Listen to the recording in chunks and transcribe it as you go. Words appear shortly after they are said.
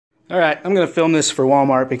Alright, I'm going to film this for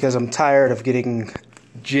Walmart because I'm tired of getting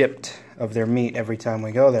gypped of their meat every time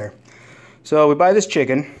we go there. So we buy this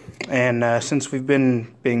chicken, and since we've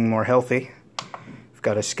been being more healthy, I've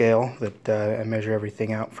got a scale that I measure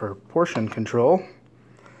everything out for portion control.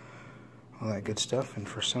 All that good stuff, and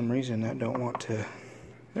for some reason I don't want to...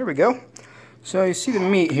 There we go. So you see the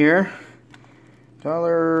meat here.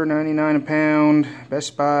 $1.99 a pound,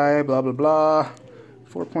 Best Buy, blah blah blah.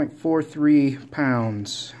 4.43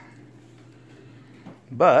 pounds.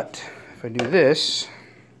 But if I do this,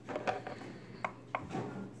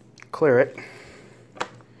 clear it.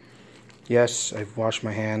 Yes, I've washed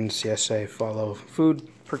my hands. Yes, I follow food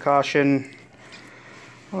precaution.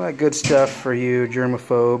 All that good stuff for you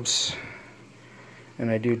germaphobes.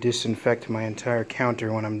 And I do disinfect my entire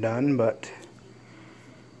counter when I'm done, but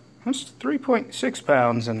that's 3.6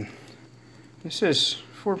 pounds, and this is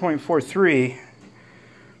 4.43,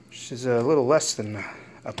 which is a little less than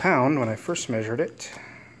a pound when I first measured it.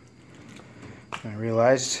 And I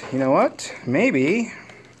realized, you know what? Maybe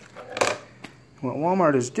what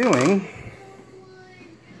Walmart is doing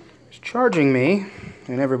is charging me,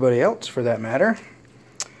 and everybody else for that matter,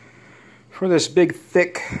 for this big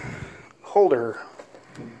thick holder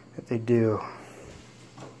that they do.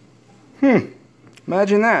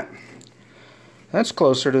 Imagine that. That's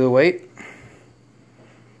closer to the weight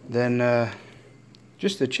than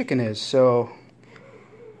just the chicken is. So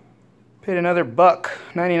paid another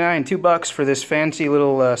 $1.99, $2 for this fancy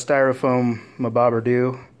little styrofoam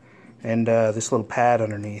mabobber-do and this little pad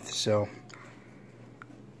underneath. So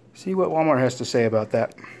see what Walmart has to say about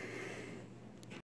that.